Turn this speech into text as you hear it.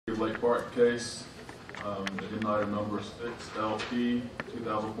Lake Park case, agenda item number 6, LP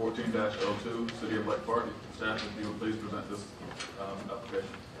 2014-02, City of Lake Park. Staff, if you would please present this application.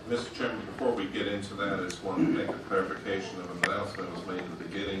 Mr. Chairman, before we get into that, I just wanted to make a clarification of an announcement that was made at the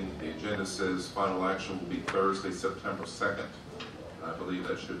beginning. The agenda says final action will be Thursday, September 2nd. I believe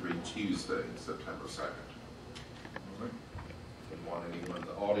that should read Tuesday, September 2nd. All right. Didn't want anyone in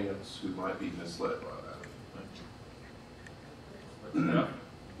the audience who might be misled by that.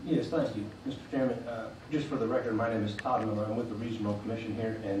 Yes, thank you, Mr. Chairman. Just for the record, my name is Todd Miller. I'm with the Regional Commission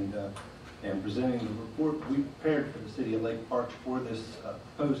here and presenting the report we prepared for the City of Lake Park for this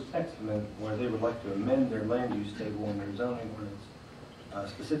proposed text amendment where they would like to amend their land use table in their zoning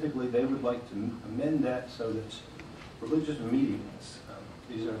ordinance. Specifically, they would like to amend that so that religious meetings,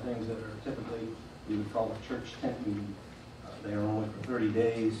 these are things that are typically, we would call a church tent meeting. They are only for 30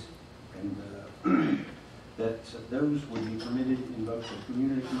 days, and that those would be permitted in both the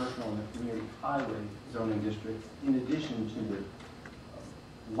community commercial and the community highway zoning district, in addition to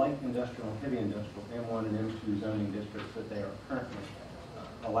the light industrial and heavy industrial M1 and M2 zoning districts that they are currently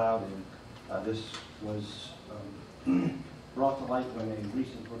allowed in. This was brought to light when a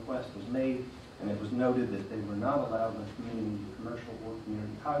recent request was made, and it was noted that they were not allowed in the community commercial or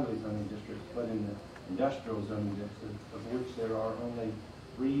community highway zoning districts, but in the industrial zoning district, of which there are only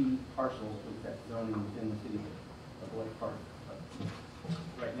 3 parcels with that zoning within the City of Lake Park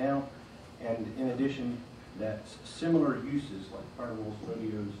right now. And in addition, that similar uses like carnivals,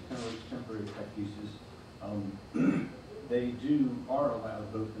 rodeos, temporary type uses, they are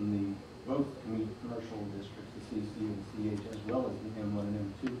allowed both in both commercial districts, the CC and the CH, as well as the M1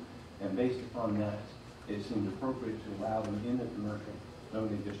 and M2. And based upon that, it seemed appropriate to allow them in the commercial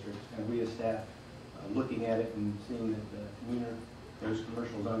zoning districts. And we as staff, looking at it and seeing that those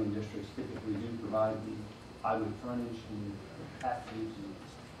commercial zoning districts typically do provide the highway frontage and capacity to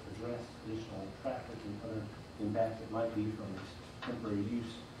address additional traffic and other impacts that might be from this temporary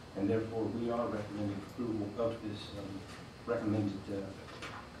use, and therefore we are recommending approval of this recommended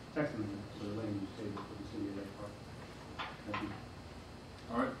text amendment to the land use table for the City of Lake Park. Thank you.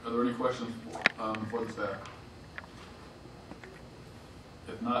 All right. Are there any questions for the staff?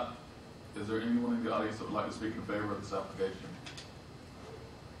 If not, is there anyone in the audience that would like to speak in favor of this application?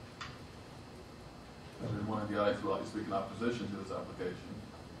 Is there anyone in the audience who would like to speak in opposition to this application?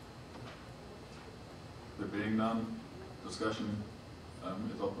 There being none, discussion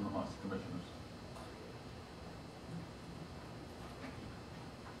is open amongst the commissioners.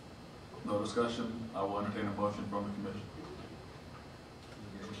 No discussion. I will entertain a motion from the commission.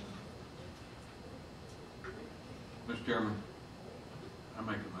 Mr. Chairman, I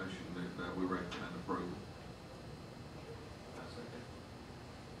make a motion that we recommend approval.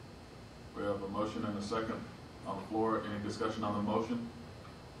 We have a motion and a second on the floor. Any discussion on the motion?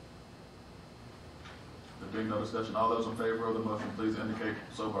 There being no discussion, all those in favor of the motion, please indicate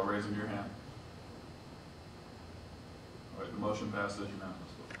so by raising your hand. All right, the motion passes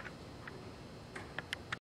unanimously.